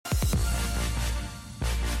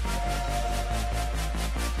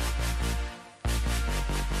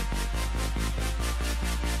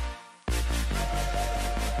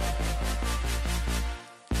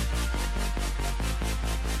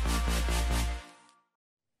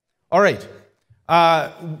All right.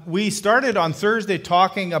 We started on Thursday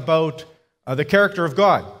talking about the character of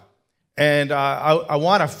God. And I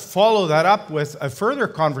want to follow that up with a further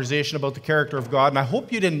conversation about the character of God. And I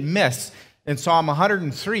hope you didn't miss in Psalm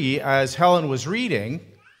 103, as Helen was reading,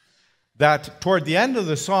 that toward the end of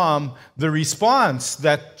the psalm, the response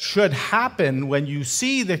that should happen when you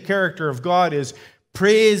see the character of God is,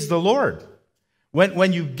 praise the Lord.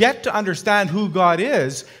 When you get to understand who God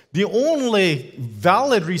is, the only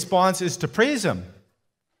valid response is to praise Him.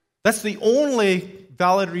 That's the only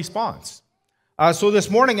valid response. So this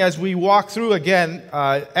morning, as we walk through again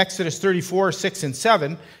Exodus 34, 6 and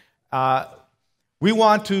 7, we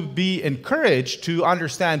want to be encouraged to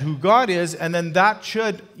understand who God is, and then that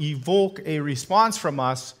should evoke a response from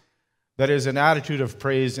us that is an attitude of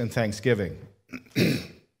praise and thanksgiving.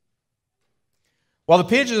 While the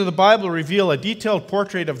pages of the Bible reveal a detailed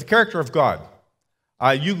portrait of the character of God,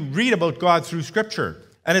 you read about God through Scripture,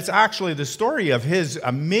 and it's actually the story of His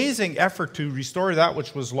amazing effort to restore that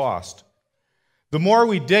which was lost. The more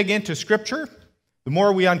we dig into Scripture, the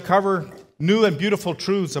more we uncover new and beautiful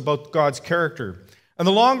truths about God's character. And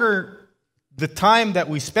the longer the time that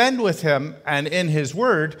we spend with Him and in His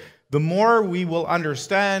Word, the more we will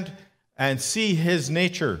understand and see His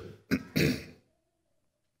nature.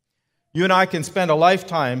 You and I can spend a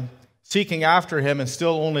lifetime seeking after Him and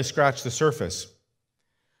still only scratch the surface.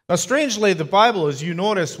 Now, strangely, the Bible, as you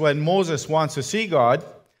notice when Moses wants to see God,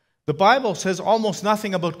 the Bible says almost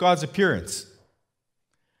nothing about God's appearance.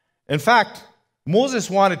 In fact, Moses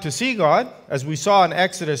wanted to see God, as we saw in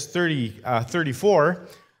Exodus 34,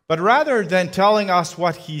 but rather than telling us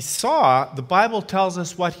what he saw, the Bible tells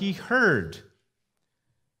us what he heard.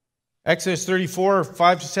 Exodus 34,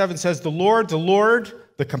 5-7 says, the Lord,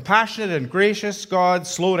 the compassionate and gracious God,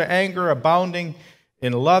 slow to anger, abounding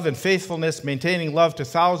in love and faithfulness, maintaining love to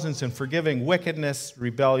thousands, and forgiving wickedness,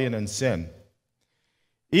 rebellion, and sin.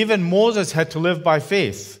 Even Moses had to live by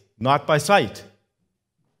faith, not by sight.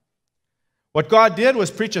 What God did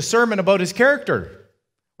was preach a sermon about His character.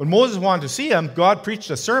 When Moses wanted to see Him, God preached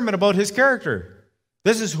a sermon about His character.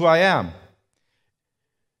 This is who I am.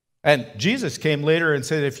 And Jesus came later and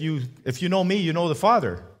said, if you know me, you know the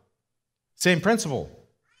Father. Same principle.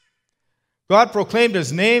 God proclaimed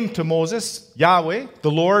His name to Moses, Yahweh,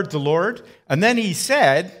 the Lord, and then He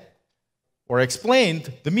said, or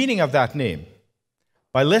explained, the meaning of that name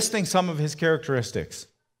by listing some of His characteristics: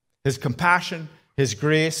 His compassion, His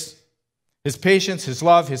grace, His patience, His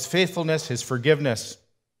love, His faithfulness, His forgiveness.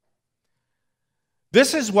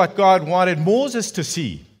 This is what God wanted Moses to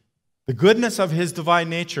see, the goodness of His divine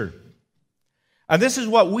nature. And this is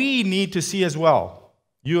what we need to see as well,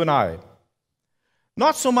 you and I.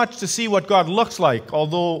 Not so much to see what God looks like,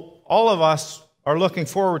 although all of us are looking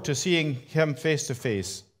forward to seeing Him face to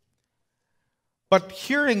face, but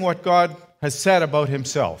hearing what God has said about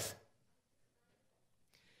Himself.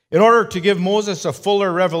 In order to give Moses a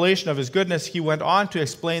fuller revelation of His goodness, he went on to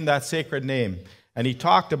explain that sacred name, and he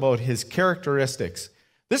talked about His characteristics.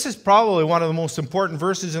 This is probably one of the most important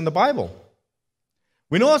verses in the Bible.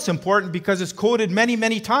 We know it's important because it's quoted many,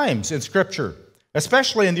 many times in Scripture,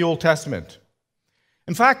 especially in the Old Testament.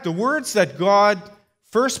 In fact, the words that God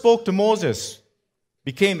first spoke to Moses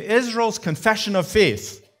became Israel's confession of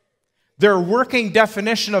faith, their working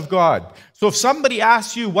definition of God. So if somebody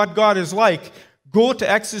asks you what God is like, go to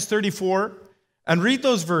Exodus 34 and read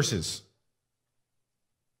those verses.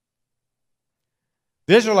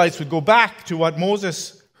 The Israelites would go back to what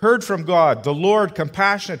Moses heard from God: the Lord,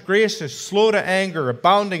 compassionate, gracious, slow to anger,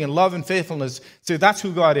 abounding in love and faithfulness. Say, that's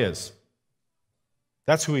who God is.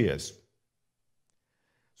 That's who He is.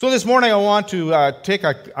 So this morning I want to take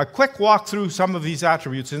a quick walk through some of these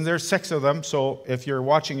attributes, and there's 6 of them, so if you're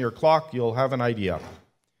watching your clock, you'll have an idea.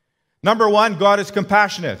 Number 1, God is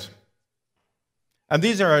compassionate. And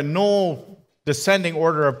these are in no descending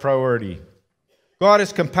order of priority. God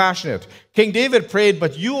is compassionate. King David prayed,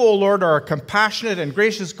 "But you, O Lord, are a compassionate and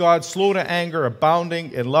gracious God, slow to anger,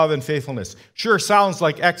 abounding in love and faithfulness." Sure sounds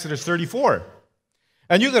like Exodus 34.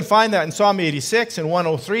 And you can find that in Psalm 86 and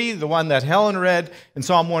 103, the one that Helen read, in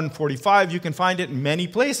Psalm 145. You can find it in many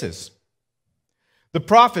places. The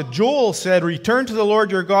prophet Joel said, "Return to the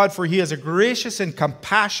Lord your God, for He is a gracious and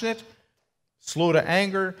compassionate, slow to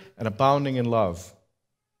anger, and abounding in love."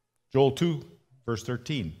 Joel 2, verse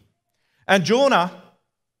 13. And Jonah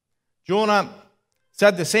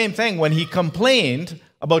said the same thing when he complained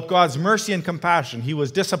about God's mercy and compassion. He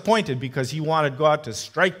was disappointed because he wanted God to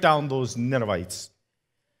strike down those Ninevites.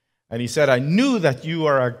 And he said, "I knew that you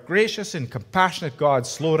are a gracious and compassionate God,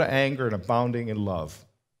 slow to anger and abounding in love."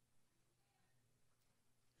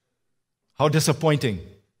 How disappointing.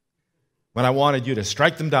 when I wanted you to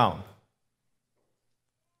strike them down.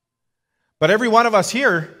 But every one of us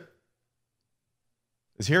here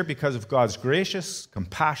is here because of God's gracious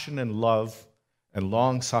compassion and love and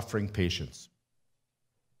long-suffering patience.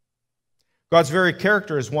 God's very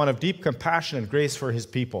character is one of deep compassion and grace for his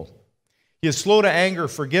people. He is slow to anger,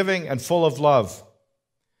 forgiving, and full of love.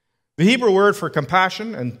 The Hebrew word for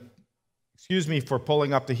compassion, and excuse me for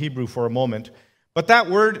pulling up the Hebrew for a moment, but that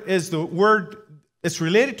word is the word, it's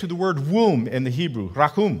related to the word womb in the Hebrew,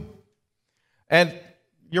 rachum. And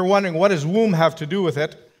you're wondering, what does womb have to do with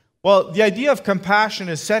it? Well, the idea of compassion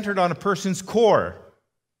is centered on a person's core,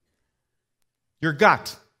 your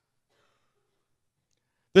gut.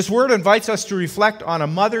 This word invites us to reflect on a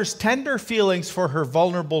mother's tender feelings for her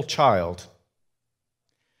vulnerable child.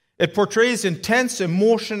 It portrays intense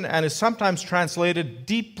emotion and is sometimes translated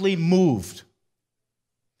deeply moved.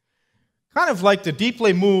 Kind of like the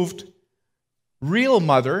deeply moved real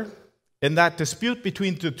mother in that dispute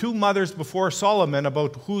between the two mothers before Solomon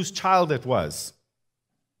about whose child it was.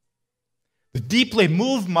 The deeply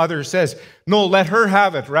moved mother says, no, let her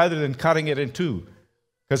have it rather than cutting it in two,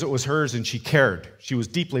 because it was hers and she cared. She was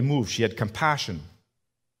deeply moved. She had compassion.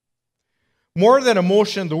 More than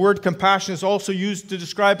emotion, the word compassion is also used to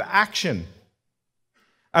describe action.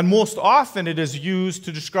 And most often it is used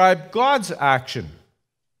to describe God's action.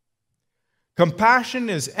 Compassion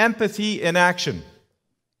is empathy in action.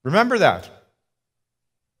 Remember that.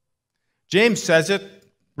 James says it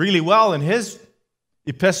really well in his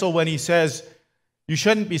epistle when he says, you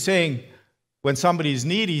shouldn't be saying, when somebody's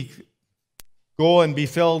needy, go and be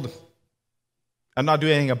filled and not do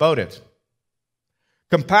anything about it.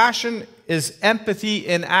 Compassion is empathy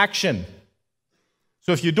in action.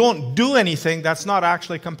 So if you don't do anything, that's not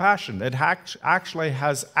actually compassion. It actually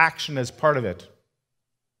has action as part of it.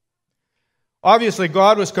 Obviously,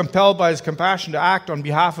 God was compelled by his compassion to act on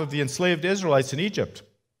behalf of the enslaved Israelites in Egypt.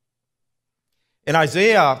 And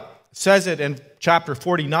Isaiah says it in chapter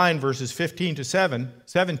 49, verses 15 to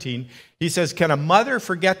 17. He says, can a mother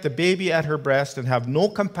forget the baby at her breast and have no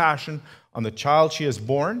compassion on the child she has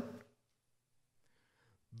born?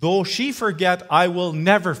 Though she forget, I will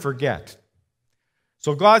never forget.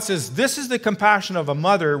 So God says, this is the compassion of a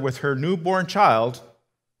mother with her newborn child.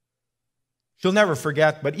 She'll never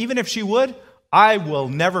forget, but even if she would, I will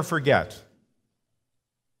never forget.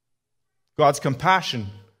 God's compassion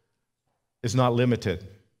is not limited.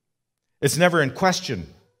 It's never in question.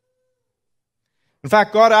 In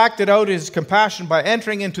fact, God acted out his compassion by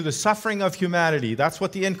entering into the suffering of humanity. That's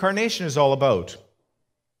what the incarnation is all about.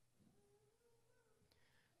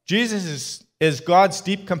 Jesus is God's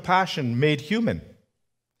deep compassion made human.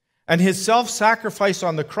 And his self-sacrifice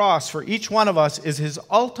on the cross for each one of us is his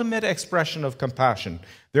ultimate expression of compassion.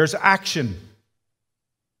 There's action.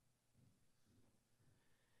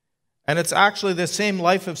 And it's actually the same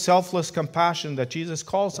life of selfless compassion that Jesus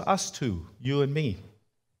calls us to, you and me.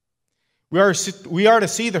 We are to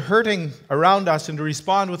see the hurting around us and to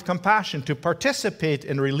respond with compassion, to participate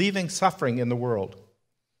in relieving suffering in the world.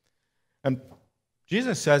 And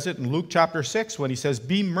Jesus says it in Luke chapter 6 when he says,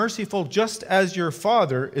 be merciful just as your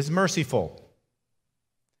Father is merciful.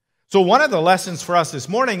 So one of the lessons for us this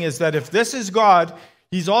morning is that if this is God,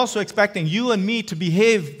 he's also expecting you and me to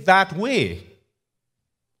behave that way.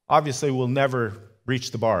 Obviously, we'll never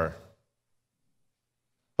reach the bar.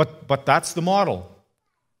 But that's the model.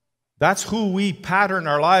 That's who we pattern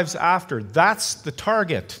our lives after. That's the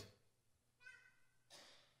target.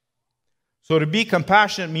 So to be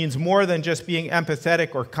compassionate means more than just being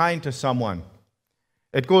empathetic or kind to someone.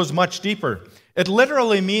 It goes much deeper. It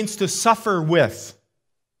literally means to suffer with.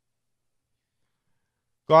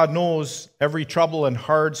 God knows every trouble and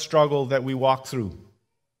hard struggle that we walk through.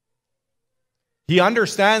 He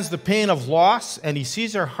understands the pain of loss, and he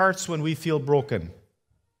sees our hearts when we feel broken.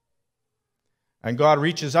 And God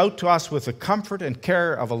reaches out to us with the comfort and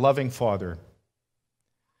care of a loving Father.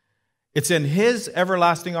 It's in his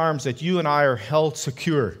everlasting arms that you and I are held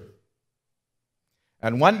secure.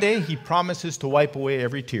 And one day he promises to wipe away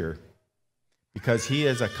every tear because he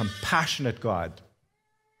is a compassionate God.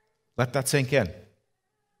 Let that sink in.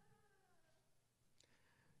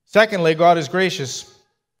 Secondly, God is gracious.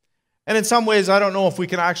 And in some ways, I don't know if we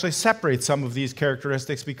can actually separate some of these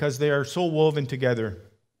characteristics because they are so woven together.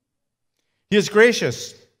 He is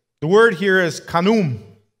gracious. The word here is kanum.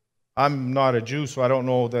 I'm not a Jew, so I don't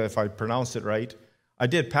know if I pronounced it right. I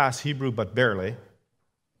did pass Hebrew, but barely.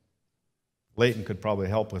 Leighton could probably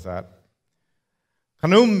help with that.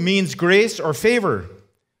 Kanum means grace or favor,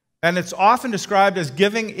 and it's often described as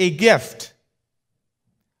giving a gift.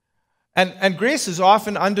 And grace is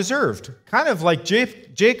often undeserved, kind of like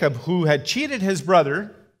Jacob, who had cheated his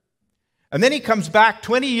brother, And then he comes back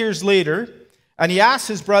 20 years later, and he asks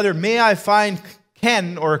his brother, may I find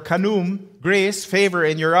ken or kanum, grace, favor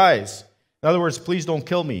in your eyes? In other words, please don't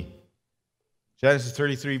kill me. Genesis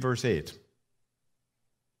 33, verse 8.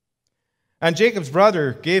 And Jacob's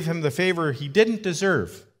brother gave him the favor he didn't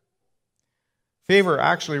deserve. Favor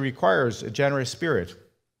actually requires a generous spirit.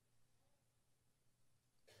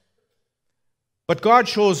 But God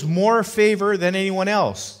shows more favor than anyone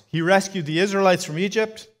else. He rescued the Israelites from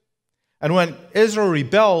Egypt. And when Israel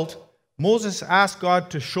rebelled, Moses asked God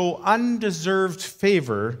to show undeserved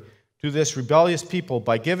favor to this rebellious people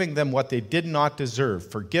by giving them what they did not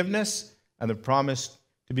deserve, forgiveness and the promise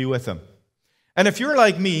to be with them. And if you're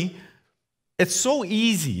like me, it's so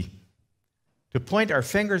easy to point our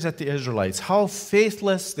fingers at the Israelites, how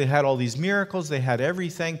faithless. They had all these miracles, they had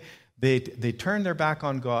everything. They turned their back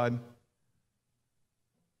on God.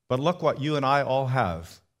 But look what you and I all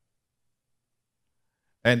have.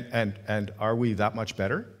 And are we that much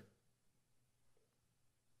better?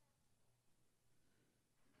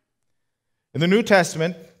 In the New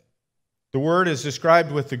Testament, the word is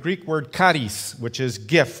described with the Greek word charis, which is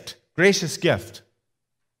gift, gracious gift.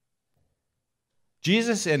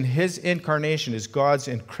 Jesus in his incarnation is God's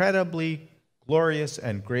incredibly glorious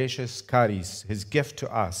and gracious charis, his gift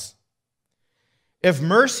to us. If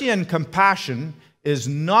mercy and compassion is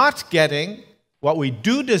not getting what we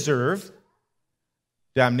do deserve,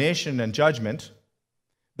 damnation and judgment,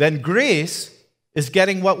 then grace is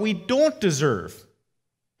getting what we don't deserve,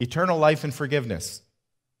 eternal life and forgiveness.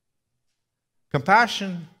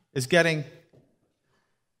 Compassion is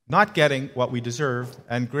not getting what we deserve,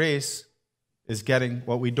 and grace is getting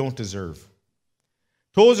what we don't deserve.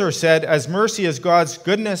 Tozer said, as mercy is God's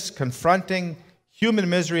goodness confronting human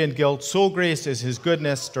misery and guilt, so grace is his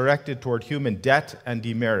goodness directed toward human debt and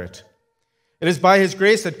demerit. It is by his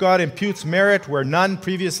grace that God imputes merit where none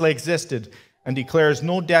previously existed and declares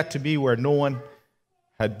no debt to be where one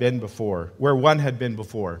had been before.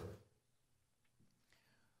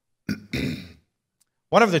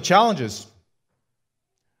 One of the challenges,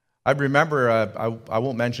 I remember, I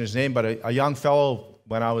won't mention his name, but a young fellow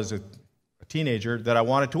when I was a teenager that I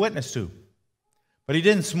wanted to witness to. But he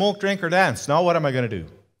didn't smoke, drink, or dance. Now what am I going to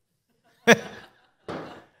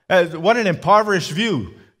do? What an impoverished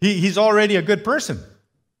view. He's already a good person.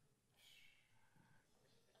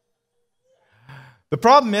 The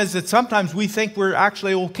problem is that sometimes we think we're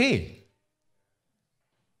actually okay.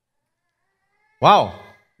 Wow,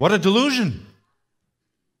 what a delusion.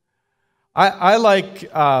 I like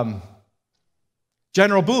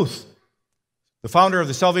General Booth, the founder of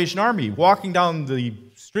the Salvation Army, walking down the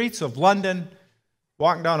streets of London,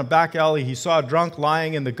 walking down a back alley. He saw a drunk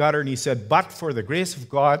lying in the gutter, and he said, but for the grace of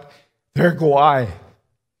God, there go I.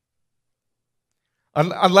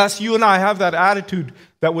 Unless you and I have that attitude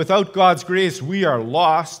that without God's grace, we are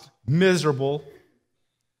lost, miserable,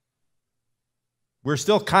 we're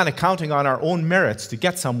still kind of counting on our own merits to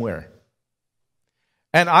get somewhere.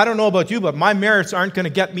 And I don't know about you, but my merits aren't going to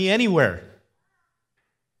get me anywhere.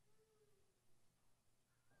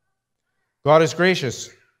 God is gracious.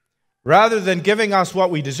 Rather than giving us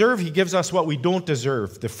what we deserve, he gives us what we don't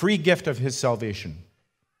deserve, the free gift of his salvation.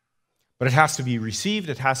 But it has to be received,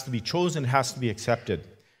 it has to be chosen, it has to be accepted.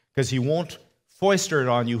 Because he won't foist it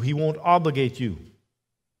on you, he won't obligate you.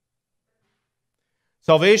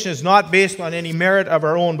 Salvation is not based on any merit of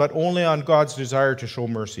our own, but only on God's desire to show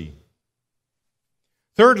mercy.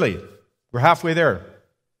 Thirdly, we're halfway there.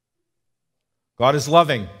 God is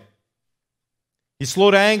loving. He's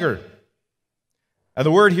slow to anger. And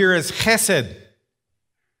the word here is chesed.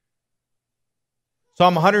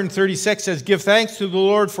 Psalm 136 says, give thanks to the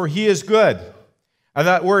Lord, for he is good. And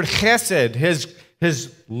that word chesed,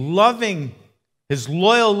 his loving, his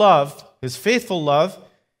loyal love, his faithful love,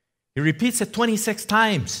 he repeats it 26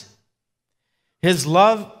 times. His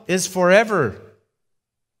love is forever.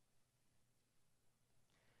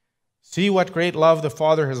 See what great love the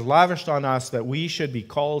Father has lavished on us that we should be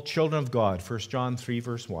called children of God. 1 John 3,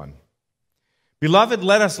 verse 1. Beloved,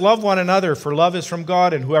 let us love one another, for love is from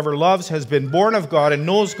God, and whoever loves has been born of God and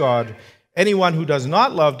knows God. Anyone who does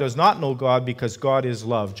not love does not know God, because God is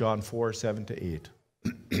love. John 4,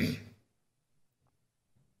 7-8.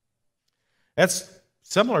 That's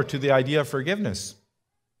similar to the idea of forgiveness.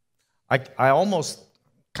 I almost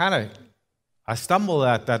I stumble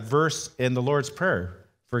at that verse in the Lord's Prayer.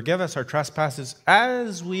 Forgive us our trespasses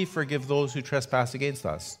as we forgive those who trespass against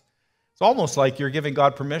us. It's almost like you're giving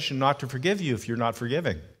God permission not to forgive you if you're not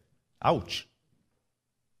forgiving. Ouch.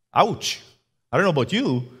 Ouch. I don't know about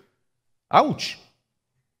you. Ouch.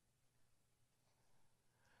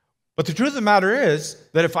 But the truth of the matter is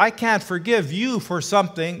that if I can't forgive you for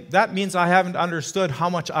something, that means I haven't understood how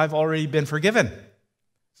much I've already been forgiven.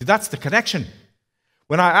 See, that's the connection.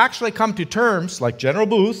 When I actually come to terms, like General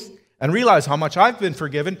Booth, and realize how much I've been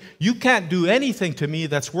forgiven, you can't do anything to me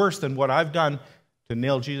that's worse than what I've done to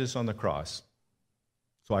nail Jesus on the cross.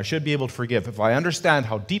 So I should be able to forgive. If I understand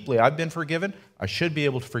how deeply I've been forgiven, I should be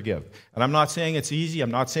able to forgive. And I'm not saying it's easy.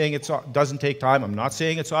 I'm not saying it doesn't take time. I'm not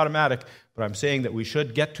saying it's automatic. But I'm saying that we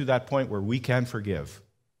should get to that point where we can forgive.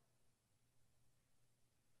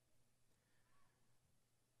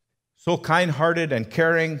 So kind-hearted and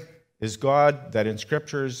caring is God that in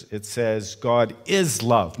Scriptures it says God is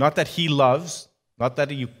love. Not that He loves, not that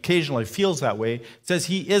He occasionally feels that way. It says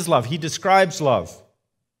He is love. He describes love.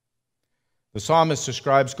 The psalmist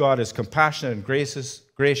describes God as compassionate and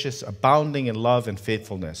gracious, abounding in love and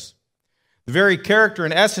faithfulness. The very character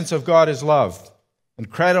and essence of God is love.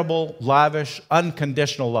 Incredible, lavish,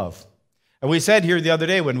 unconditional love. And we said here the other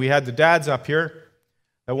day when we had the dads up here,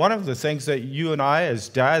 that one of the things that you and I as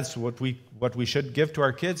dads, what we should give to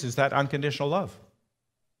our kids is that unconditional love.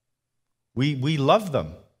 We love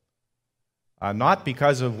them. Not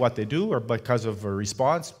because of what they do or because of a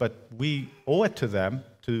response, but we owe it to them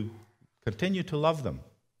to continue to love them.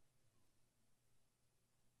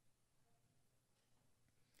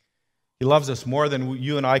 He loves us more than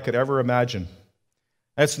you and I could ever imagine.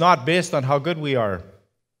 It's not based on how good we are.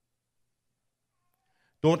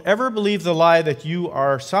 Don't ever believe the lie that you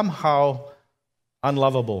are somehow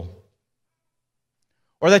unlovable,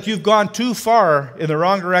 or that you've gone too far in the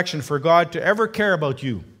wrong direction for God to ever care about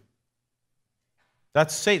you.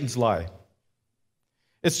 That's Satan's lie.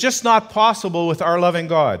 It's just not possible with our loving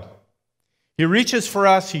God. He reaches for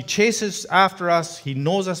us, He chases after us, He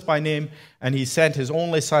knows us by name, and He sent His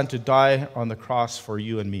only Son to die on the cross for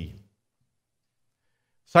you and me.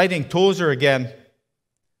 Citing Tozer again,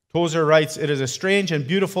 Tozer writes, "It is a strange and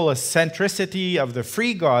beautiful eccentricity of the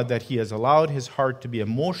free God that He has allowed His heart to be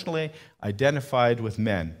emotionally identified with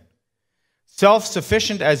men.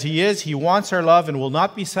 Self-sufficient as He is, He wants our love and will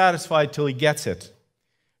not be satisfied till He gets it.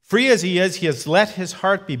 Free as He is, He has let His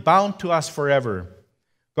heart be bound to us forever.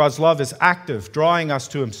 God's love is active, drawing us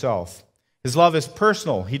to Himself. His love is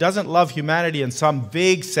personal. He doesn't love humanity in some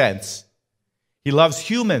vague sense. He loves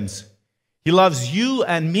humans. He loves you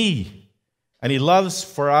and me. And He loves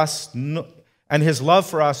for us, and His love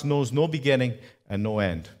for us knows no beginning and no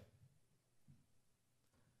end.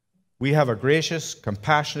 We have a gracious,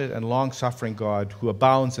 compassionate, and long-suffering God who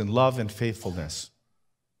abounds in love and faithfulness."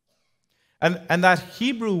 And that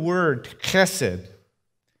Hebrew word chesed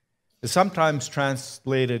is sometimes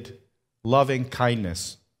translated loving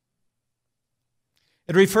kindness.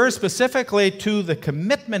 It refers specifically to the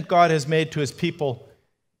commitment God has made to His people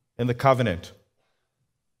in the covenant.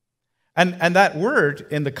 And that word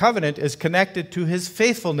in the covenant is connected to His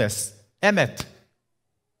faithfulness, emet,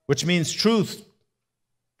 which means truth,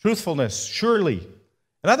 truthfulness, surely.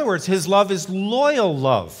 In other words, His love is loyal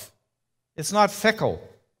love. It's not fickle.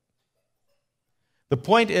 The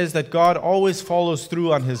point is that God always follows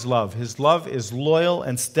through on His love. His love is loyal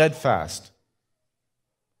and steadfast.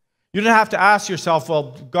 You don't have to ask yourself,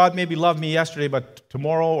 well, God maybe loved me yesterday, but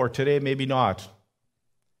tomorrow or today maybe not.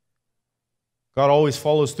 God always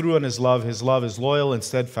follows through on His love. His love is loyal and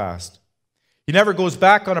steadfast. He never goes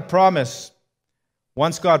back on a promise.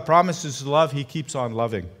 Once God promises His love, He keeps on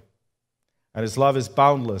loving. And His love is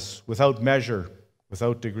boundless, without measure,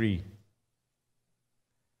 without degree.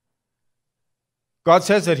 God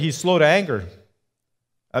says that He's slow to anger.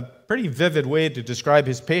 A pretty vivid way to describe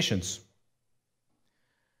His patience.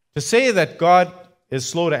 To say that God is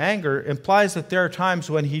slow to anger implies that there are times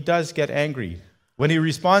when He does get angry, when He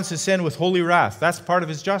responds to sin with holy wrath. That's part of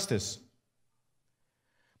His justice.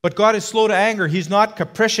 But God is slow to anger. He's not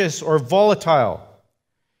capricious or volatile.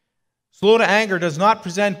 Slow to anger does not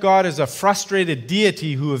present God as a frustrated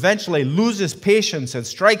deity who eventually loses patience and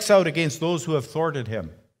strikes out against those who have thwarted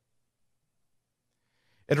Him.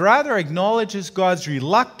 It rather acknowledges God's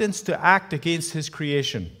reluctance to act against His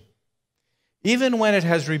creation, even when it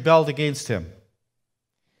has rebelled against Him.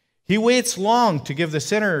 He waits long to give the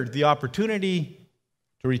sinner the opportunity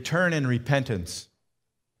to return in repentance.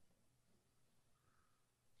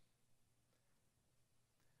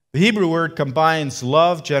 The Hebrew word combines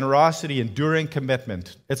love, generosity, enduring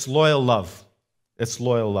commitment. It's loyal love. It's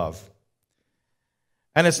loyal love.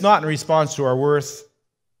 And it's not in response to our worth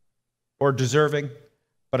or deserving,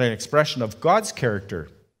 but an expression of God's character.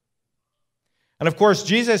 And of course,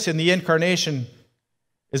 Jesus in the incarnation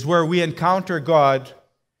is where we encounter God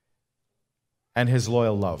and His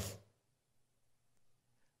loyal love.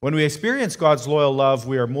 When we experience God's loyal love,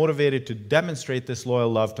 we are motivated to demonstrate this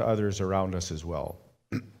loyal love to others around us as well.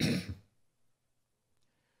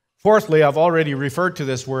 Fourthly, I've already referred to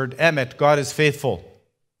this word, emet. God is faithful.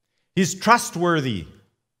 He's trustworthy.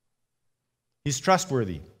 He's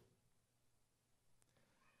trustworthy.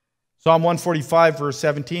 Psalm 145, verse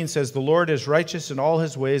 17 says, "The Lord is righteous in all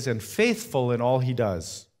his ways and faithful in all he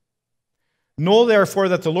does. Know therefore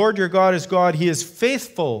that the Lord your God is God. He is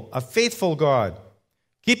faithful, a faithful God,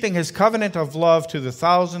 keeping his covenant of love to the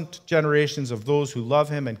 1,000 generations of those who love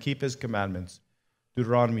him and keep his commandments."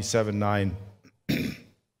 Deuteronomy 7:9.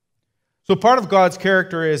 So part of God's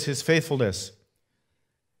character is his faithfulness.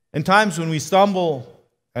 In times when we stumble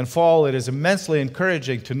and fall, it is immensely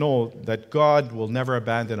encouraging to know that God will never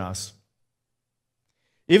abandon us.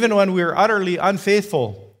 Even when we are utterly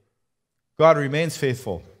unfaithful, God remains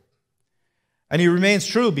faithful. And he remains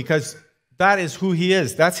true because that is who he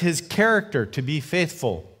is. That's his character, to be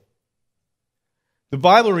faithful. The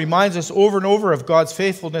Bible reminds us over and over of God's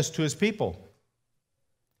faithfulness to his people.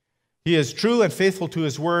 He is true and faithful to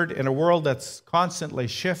his word in a world that's constantly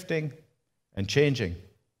shifting and changing.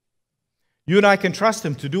 You and I can trust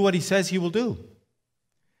him to do what he says he will do.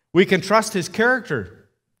 We can trust his character.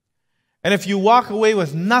 And if you walk away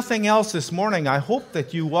with nothing else this morning, I hope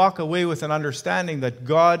that you walk away with an understanding that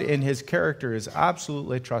God in his character is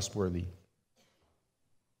absolutely trustworthy.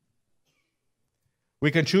 We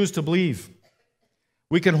can choose to believe.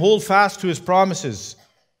 We can hold fast to his promises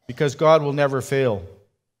because God will never fail.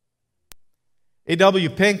 A.W.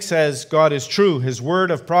 Pink says, God is true. His word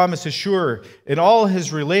of promise is sure. In all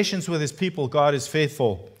his relations with his people, God is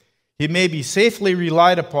faithful. He may be safely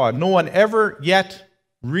relied upon. No one ever yet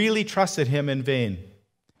really trusted him in vain.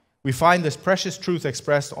 We find this precious truth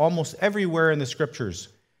expressed almost everywhere in the Scriptures,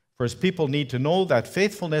 for his people need to know that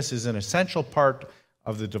faithfulness is an essential part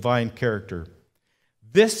of the divine character.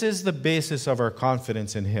 This is the basis of our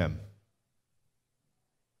confidence in him.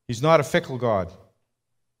 He's not a fickle God.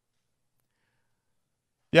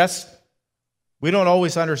 Yes, we don't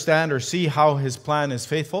always understand or see how his plan is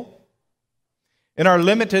faithful. In our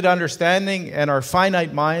limited understanding and our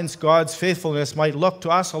finite minds, God's faithfulness might look to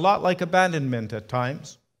us a lot like abandonment at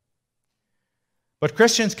times. But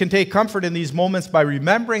Christians can take comfort in these moments by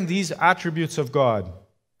remembering these attributes of God.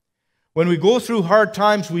 When we go through hard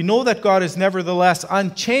times, we know that God is nevertheless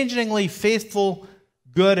unchangingly faithful,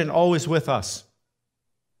 good, and always with us.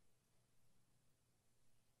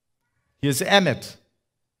 He is emet,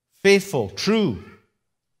 faithful, true,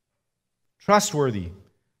 trustworthy,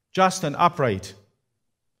 just, and upright.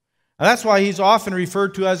 And that's why he's often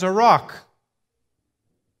referred to as a rock.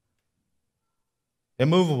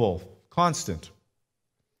 Immovable, constant.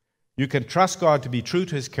 You can trust God to be true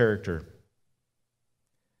to his character.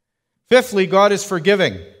 Fifthly, God is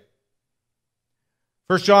forgiving.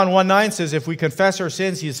 1 John 1:9 says, if we confess our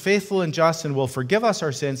sins, he is faithful and just and will forgive us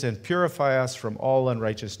our sins and purify us from all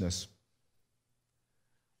unrighteousness.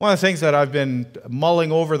 One of the things that I've been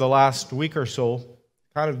mulling over the last week or so,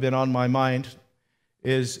 kind of been on my mind,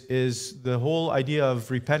 is the whole idea of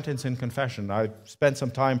repentance and confession. I've spent some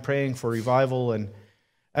time praying for revival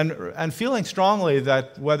and feeling strongly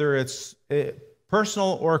that whether it's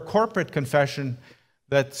personal or corporate confession,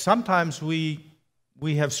 that sometimes we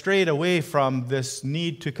have strayed away from this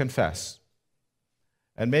need to confess.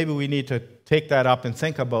 And maybe we need to take that up and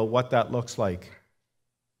think about what that looks like.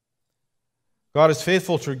 God is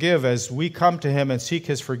faithful to forgive as we come to him and seek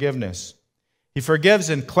his forgiveness. He forgives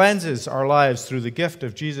and cleanses our lives through the gift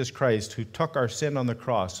of Jesus Christ, who took our sin on the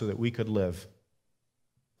cross so that we could live.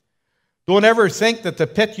 Don't ever think that the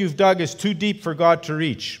pit you've dug is too deep for God to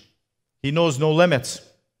reach. He knows no limits.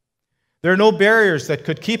 There are no barriers that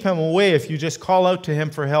could keep him away if you just call out to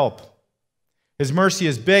him for help. His mercy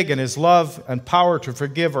is big, and his love and power to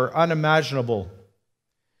forgive are unimaginable.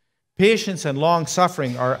 Patience and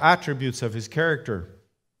long-suffering are attributes of his character.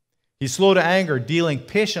 He's slow to anger, dealing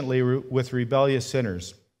patiently with rebellious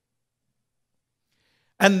sinners.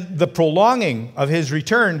 And the prolonging of his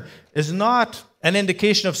return is not an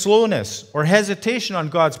indication of slowness or hesitation on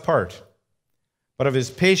God's part, but of his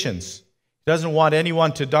patience. He doesn't want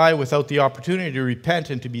anyone to die without the opportunity to repent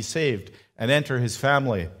and to be saved and enter his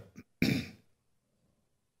family. The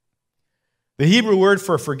Hebrew word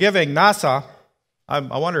for forgiving, nasa, I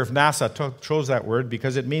wonder if NASA chose that word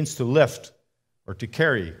because it means to lift or to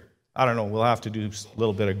carry. I don't know, we'll have to do a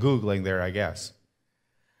little bit of Googling there, I guess.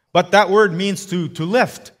 But that word means to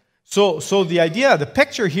lift. So the idea, the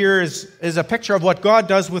picture here is a picture of what God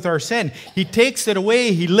does with our sin. He takes it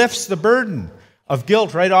away, he lifts the burden of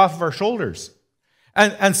guilt right off of our shoulders.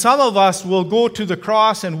 And some of us will go to the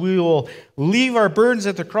cross and we will leave our burdens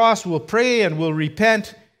at the cross, we'll pray and we'll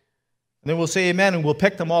repent, And then we'll say amen, and we'll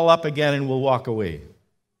pick them all up again, and we'll walk away.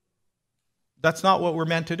 That's not what we're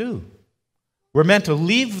meant to do. We're meant to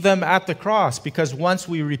leave them at the cross, because once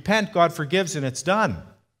we repent, God forgives and it's done.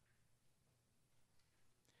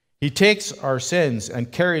 He takes our sins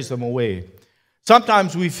and carries them away.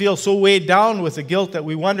 Sometimes we feel so weighed down with the guilt that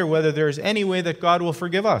we wonder whether there is any way that God will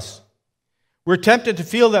forgive us. We're tempted to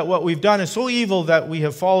feel that what we've done is so evil that we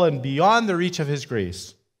have fallen beyond the reach of His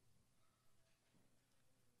grace.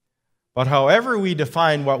 But however we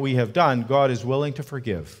define what we have done, God is willing to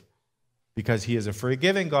forgive, because He is a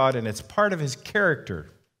forgiving God and it's part of His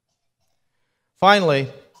character. Finally,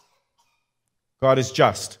 God is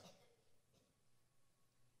just.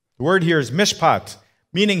 The word here is mishpat,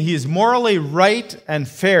 meaning He is morally right and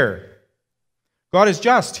fair. God is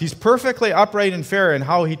just. He's perfectly upright and fair in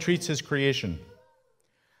how He treats His creation.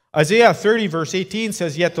 Isaiah 30 verse 18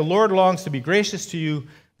 says, "Yet the Lord longs to be gracious to you,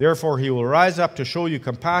 therefore He will rise up to show you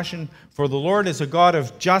compassion, for the Lord is a God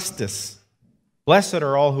of justice. Blessed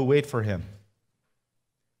are all who wait for Him."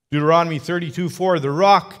 Deuteronomy 32:4, "The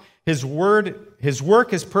rock, His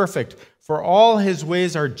work is perfect, for all His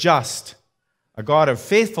ways are just. A God of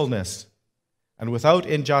faithfulness and without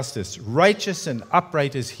injustice, righteous and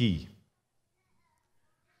upright is He."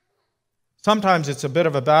 Sometimes it's a bit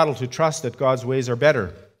of a battle to trust that God's ways are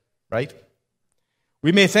better, right?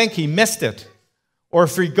 We may think He missed it, or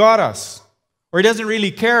forgot us, or He doesn't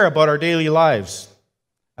really care about our daily lives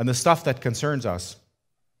and the stuff that concerns us.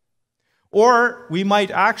 Or we might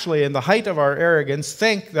actually, in the height of our arrogance,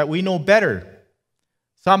 think that we know better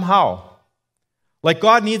somehow, like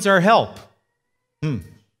God needs our help.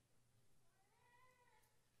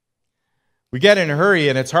 We get in a hurry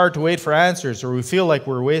and it's hard to wait for answers, or we feel like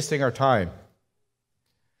we're wasting our time.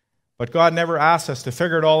 But God never asks us to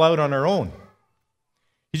figure it all out on our own.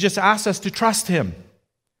 He just asks us to trust Him,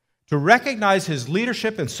 to recognize His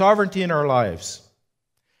leadership and sovereignty in our lives.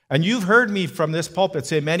 And you've heard me from this pulpit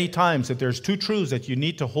say many times that there's two truths that you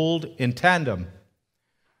need to hold in tandem.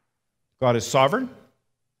 God is sovereign,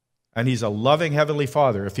 and He's a loving Heavenly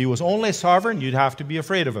Father. If He was only sovereign, you'd have to be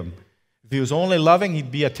afraid of Him. If He was only loving,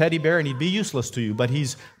 He'd be a teddy bear and He'd be useless to you. But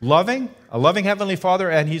He's loving, a loving Heavenly Father,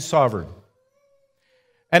 and He's sovereign.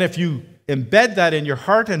 And if you embed that in your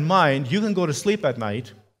heart and mind, you can go to sleep at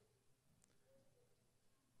night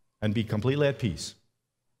and be completely at peace.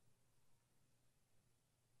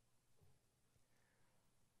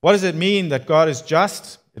 What does it mean that God is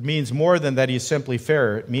just? It means more than that He's simply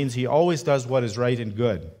fair. It means He always does what is right and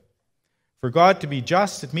good. For God to be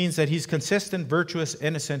just, it means that He's consistent, virtuous,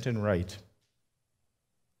 innocent, and right.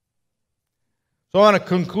 So I want to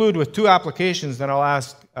conclude with two applications, then I'll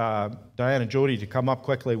ask Diane and Jody to come up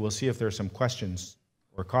quickly. We'll see if there's some questions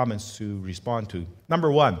or comments to respond to.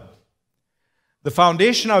 Number one, the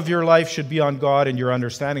foundation of your life should be on God and your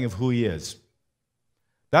understanding of who He is.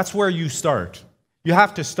 That's where you start. You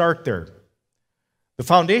have to start there. The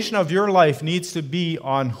foundation of your life needs to be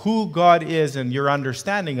on who God is and your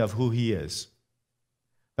understanding of who He is.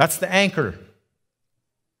 That's the anchor.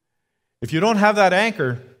 If you don't have that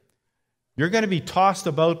anchor, you're going to be tossed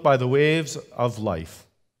about by the waves of life.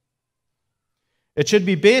 It should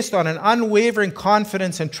be based on an unwavering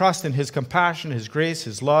confidence and trust in His compassion, His grace,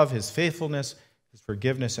 His love, His faithfulness, His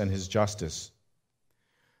forgiveness, and His justice.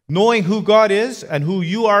 Knowing who God is and who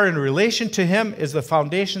you are in relation to Him is the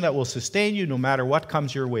foundation that will sustain you no matter what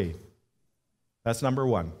comes your way. That's number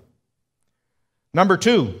one. Number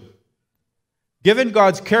two, given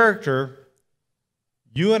God's character,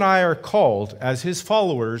 you and I are called as His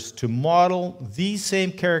followers to model these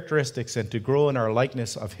same characteristics and to grow in our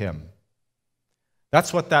likeness of Him.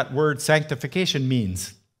 That's what that word sanctification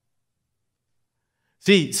means.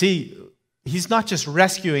 See, He's not just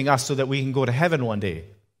rescuing us so that we can go to heaven one day.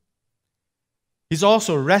 He's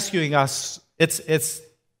also rescuing us. It's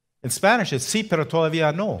in Spanish, it's sí, pero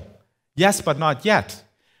todavía no. Yes, but not yet.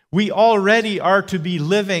 We already are to be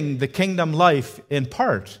living the kingdom life in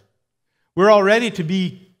part. We're already to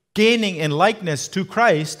be gaining in likeness to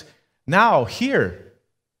Christ now, here.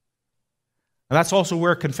 And that's also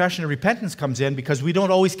where confession and repentance comes in, because we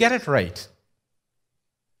don't always get it right.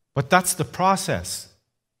 But that's the process.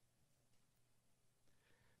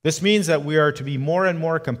 This means that we are to be more and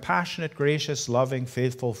more compassionate, gracious, loving,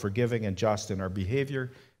 faithful, forgiving, and just in our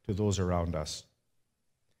behavior to those around us.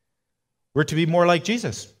 We're to be more like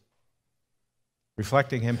Jesus,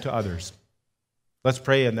 reflecting Him to others. Let's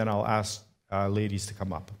pray, and then I'll ask ladies to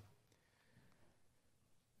come up.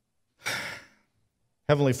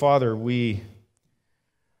 Heavenly Father, we've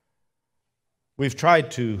tried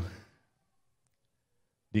to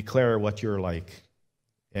declare what You're like,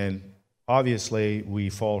 and obviously we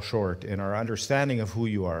fall short in our understanding of who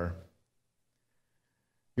You are.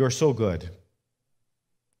 You're so good.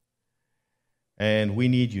 And we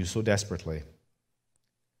need you so desperately.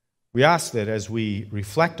 We ask that as we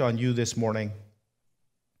reflect on you this morning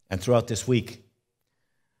and throughout this week,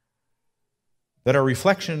 that our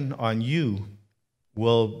reflection on you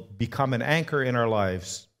will become an anchor in our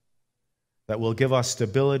lives that will give us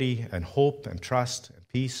stability and hope and trust and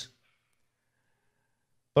peace,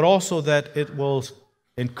 but also that it will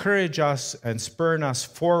encourage us and spur us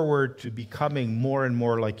forward to becoming more and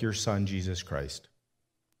more like your Son, Jesus Christ.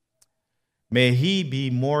 May he be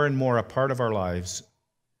more and more a part of our lives.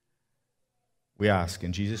 We ask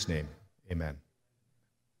in Jesus' name, amen.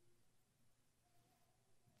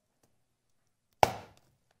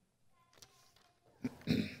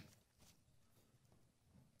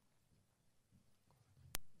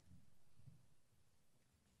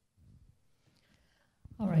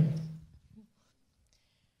 All right.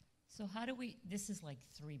 So how do we, this is like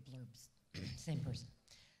 3 blurbs, same person.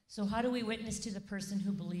 So how do we witness to the person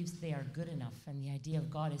who believes they are good enough and the idea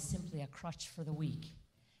of God is simply a crutch for the weak?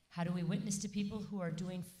 How do we witness to people who are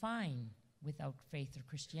doing fine without faith or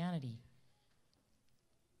Christianity?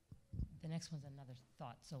 The next one's another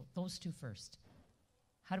thought. So those 2 first.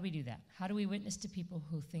 How do we do that? How do we witness to people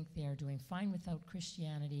who think they are doing fine without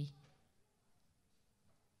Christianity,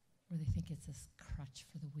 or they think it's a crutch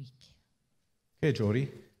for the weak? Okay,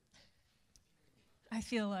 Jody. I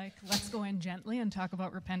feel like let's go in gently and talk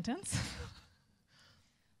about repentance.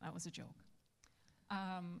 That was a joke.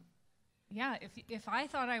 Yeah, if I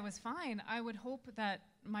thought I was fine, I would hope that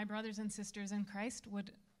my brothers and sisters in Christ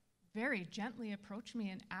would very gently approach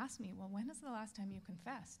me and ask me, well, when is the last time you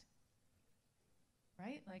confessed?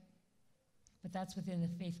 Right? But that's within the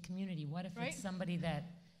faith community. What if it's somebody that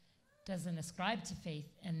doesn't ascribe to faith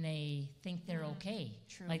and they think they're okay?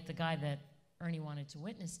 True. Like the guy that Ernie wanted to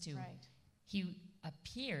witness to. Right. He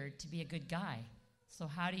appeared to be a good guy. So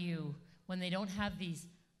how do you, when they don't have these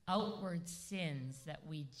outward sins that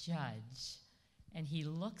we judge, and he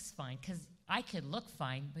looks fine, because I could look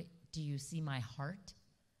fine, but do you see my heart?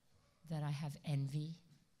 That I have envy,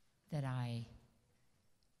 that I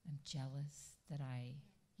am jealous, that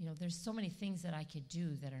there's so many things that I could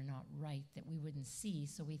do that are not right that we wouldn't see,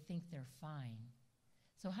 so we think they're fine.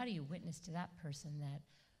 So how do you witness to that person that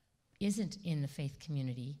isn't in the faith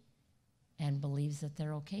community and believes that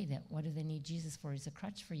they're okay? That what do they need Jesus for? He's a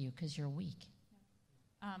crutch for you because you're weak.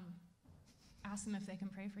 Ask them if they can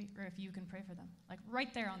pray for you, or if you can pray for them, like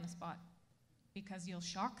right there on the spot, because you'll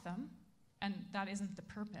shock them, and that isn't the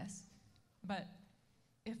purpose. But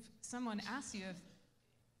if someone asks you,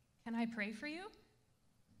 can I pray for you?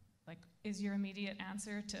 Like, is your immediate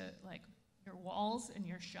answer to, like, your walls and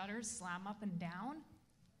your shutters slam up and down?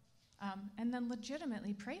 And then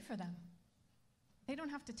legitimately pray for them. They don't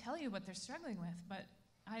have to tell you what they're struggling with, but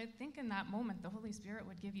I think in that moment, the Holy Spirit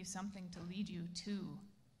would give you something to lead you to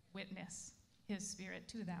witness His Spirit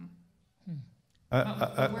to them.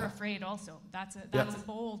 But we're afraid also. That's a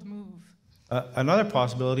bold move. Another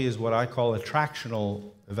possibility is what I call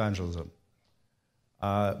attractional evangelism,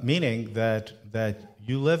 meaning that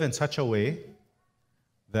you live in such a way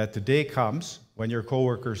that the day comes when your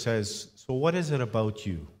coworker says, so what is it about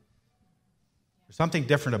you? There's something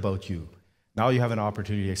different about you. Now you have an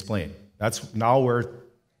opportunity to explain. That's now where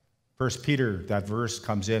 1 Peter, that verse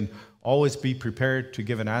comes in. Always be prepared to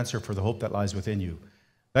give an answer for the hope that lies within you.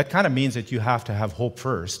 That kind of means that you have to have hope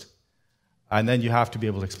first, and then you have to be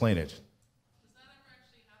able to explain it.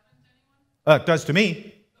 It does to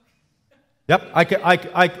me. Yep, I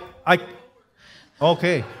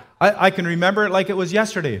can remember it like it was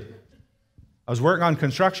yesterday. I was working on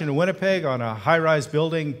construction in Winnipeg on a high-rise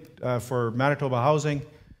building for Manitoba Housing,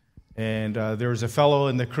 and there was a fellow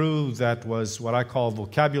in the crew that was what I call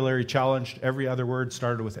vocabulary challenged. Every other word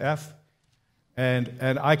started with F, and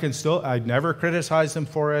I'd never criticized him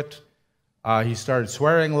for it. He started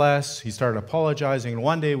swearing less. He started apologizing. And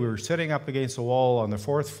one day we were sitting up against the wall on the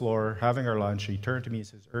 4th floor having our lunch. He turned to me and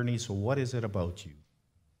says, Ernie, so what is it about you?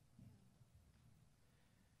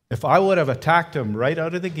 If I would have attacked him right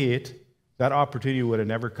out of the gate, that opportunity would have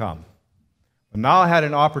never come. But now I had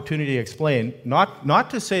an opportunity to explain, not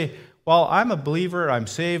to say, well, I'm a believer, I'm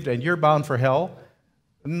saved, and you're bound for hell.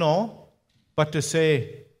 No, but to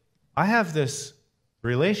say, I have this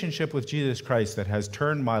relationship with Jesus Christ that has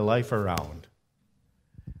turned my life around.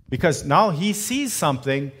 Because now he sees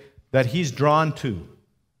something that he's drawn to,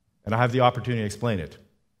 and I have the opportunity to explain it.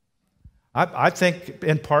 I think,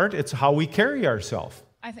 in part, it's how we carry ourselves.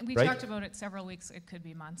 I think we talked about it several weeks, it could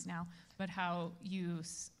be months now, but how you,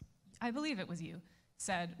 I believe it was you,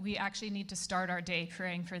 said we actually need to start our day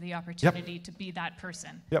praying for the opportunity to be that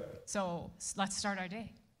person. Yep. So let's start our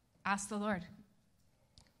day. Ask the Lord.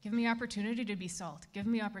 Give me opportunity to be salt. Give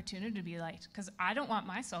me opportunity to be light. Because I don't want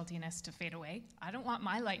my saltiness to fade away. I don't want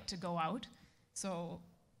my light to go out. So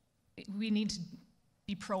we need to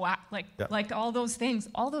be proactive. Like all those things.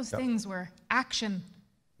 All those things were action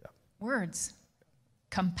words.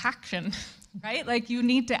 Compaction, right? Like you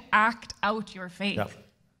need to act out your faith.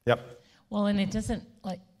 Yep. Well, and it doesn't,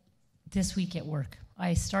 like this week at work,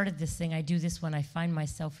 I started this thing. I do this when I find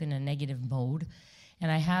myself in a negative mode.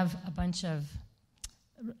 And I have a bunch of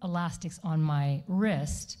elastics on my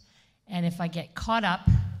wrist, and if I get caught up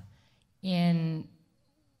in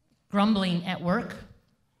grumbling at work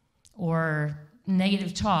or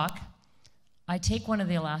negative talk, I take one of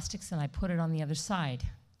the elastics and I put it on the other side.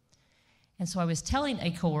 And so I was telling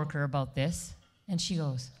a coworker about this, and she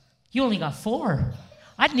goes, "You only got 4.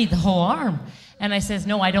 I'd need the whole arm." And I says,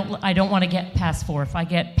 "No, I don't want to get past 4. If I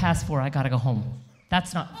get past 4, I got to go home.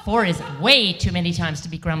 That's not 4 is way too many times to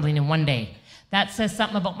be grumbling in one day. That says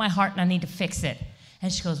something about my heart, and I need to fix it."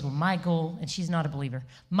 And she goes, "Well, my goal," and she's not a believer,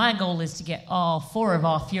 "my goal is to get all 4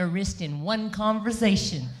 off your wrist in one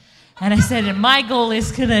conversation." And I said, "And my goal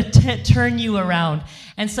is going to turn you around."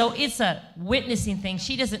 And so it's a witnessing thing.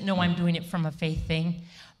 She doesn't know I'm doing it from a faith thing,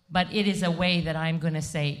 but it is a way that I'm going to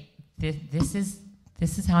say, this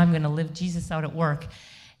is how I'm going to live Jesus out at work.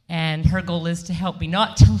 And her goal is to help me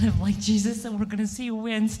not to live like Jesus, and we're going to see who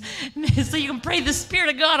wins. So you can pray the Spirit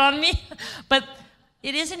of God on me. But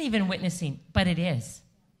it isn't even witnessing, but it is.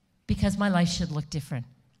 Because my life should look different.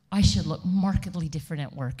 I should look markedly different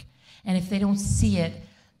at work. And if they don't see it,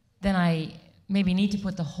 then I maybe need to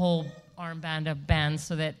put the whole armband of bands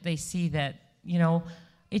so that they see that,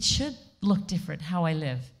 it should look different how I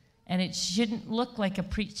live. And it shouldn't look like a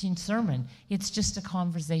preaching sermon. It's just a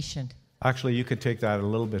conversation. Actually, you could take that a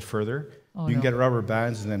little bit further. You can get rubber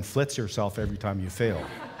bands and then flitz yourself every time you fail.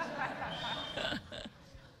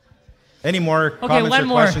 Any more comments or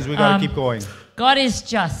questions? We got to keep going. God is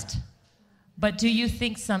just. But do you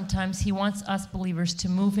think sometimes he wants us believers to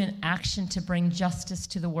move in action to bring justice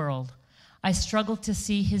to the world? I struggle to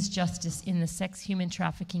see his justice in the sex-human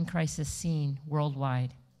trafficking crisis seen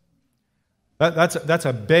worldwide. That's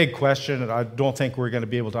a big question, and I don't think we're going to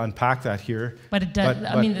be able to unpack that here. But it does.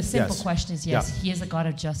 The simple question is yes. He is a God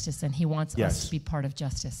of justice, and he wants us to be part of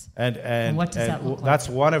justice. And what does that look like? That's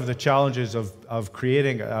one of the challenges of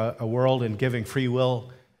creating a world and giving free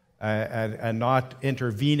will and not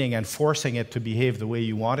intervening and forcing it to behave the way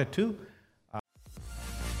you want it to.